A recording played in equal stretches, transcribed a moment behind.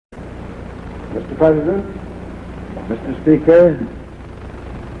Mr. President, Mr. Speaker,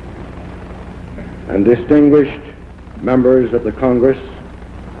 and distinguished members of the Congress,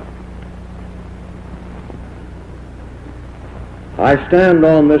 I stand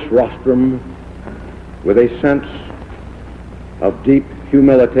on this rostrum with a sense of deep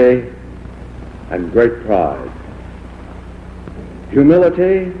humility and great pride.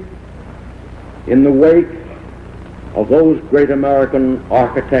 Humility in the wake of those great American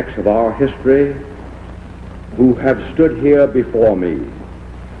architects of our history who have stood here before me.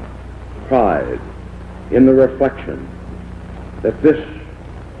 Pride in the reflection that this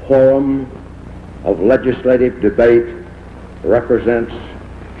forum of legislative debate represents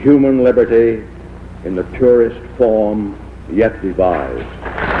human liberty in the purest form yet devised.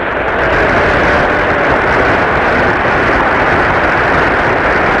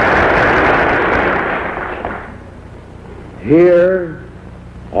 Here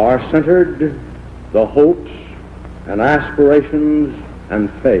are centered the hopes and aspirations and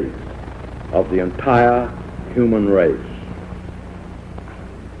faith of the entire human race.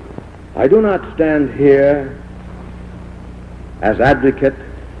 I do not stand here as advocate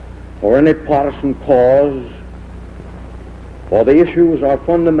for any partisan cause, for the issues are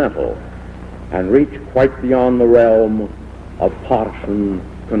fundamental and reach quite beyond the realm of partisan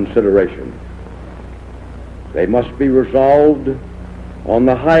consideration. They must be resolved on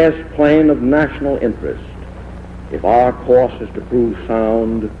the highest plane of national interest if our course is to prove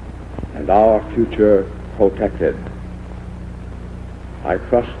sound and our future protected. I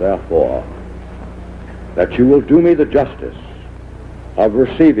trust, therefore, that you will do me the justice of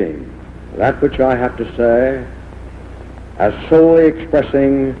receiving that which I have to say as solely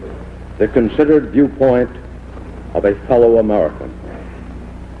expressing the considered viewpoint of a fellow American.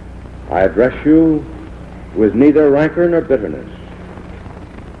 I address you with neither rancor nor bitterness,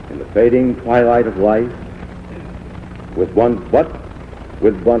 in the fading twilight of life, with but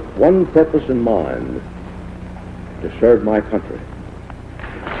one purpose in mind: to serve my country.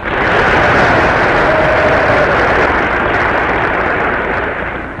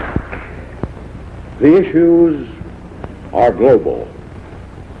 The issues are global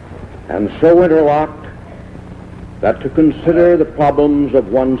and so interlocked that to consider the problems of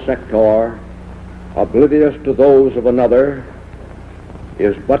one sector oblivious to those of another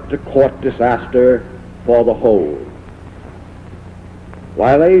is but to court disaster for the whole.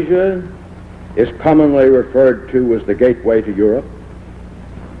 While Asia is commonly referred to as the gateway to Europe,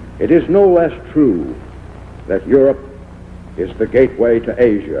 it is no less true that Europe is the gateway to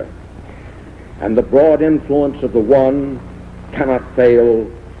Asia, and the broad influence of the one cannot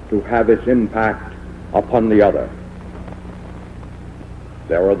fail to have its impact upon the other.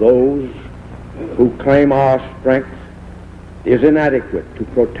 There are those who claim our strength is inadequate to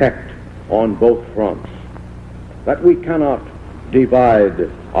protect on both fronts, that we cannot divide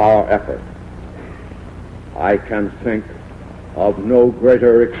our effort. I can think of no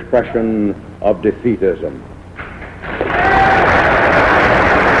greater expression of defeatism.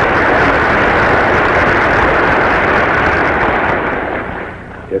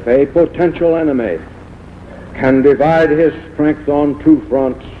 If a potential enemy can divide his strength on two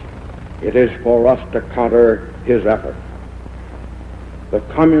fronts, it is for us to counter his effort. The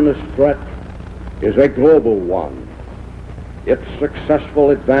communist threat is a global one. Its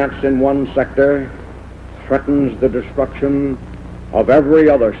successful advance in one sector threatens the destruction of every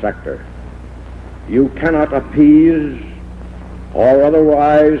other sector. You cannot appease or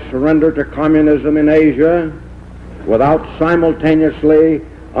otherwise surrender to communism in Asia without simultaneously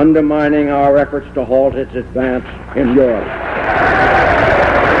undermining our efforts to halt its advance in Europe.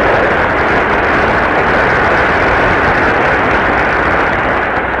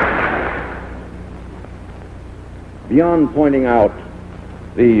 Beyond pointing out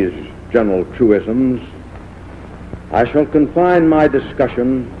these general truisms, I shall confine my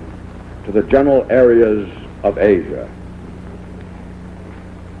discussion to the general areas of Asia.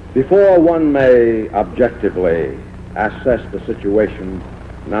 Before one may objectively assess the situation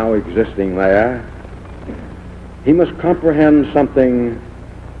now existing there, he must comprehend something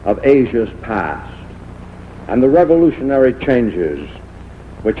of Asia's past and the revolutionary changes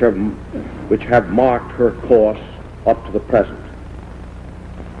which have marked her course up to the present.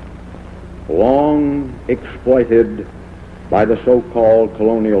 Long exploited by the so-called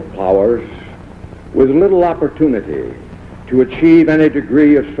colonial powers, with little opportunity to achieve any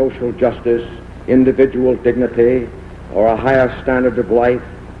degree of social justice, individual dignity, or a higher standard of life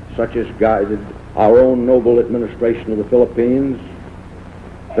such as guided our own noble administration of the Philippines,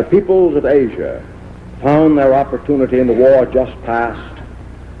 the peoples of Asia found their opportunity in the war just past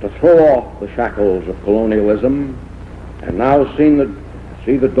to throw off the shackles of colonialism and now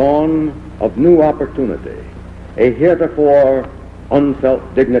see the dawn of new opportunity, a heretofore unfelt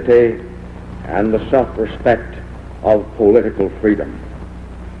dignity, and the self-respect of political freedom.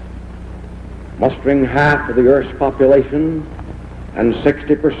 Mustering half of the Earth's population and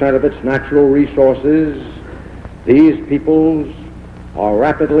 60% of its natural resources, these peoples are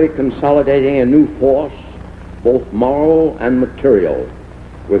rapidly consolidating a new force, both moral and material,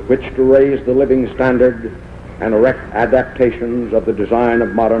 with which to raise the living standard and erect adaptations of the design of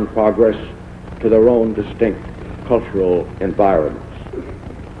modern progress to their own distinct cultural environments.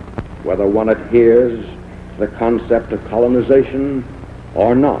 Whether one adheres to the concept of colonization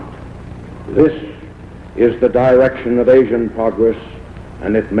or not, this is the direction of Asian progress,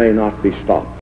 and it may not be stopped.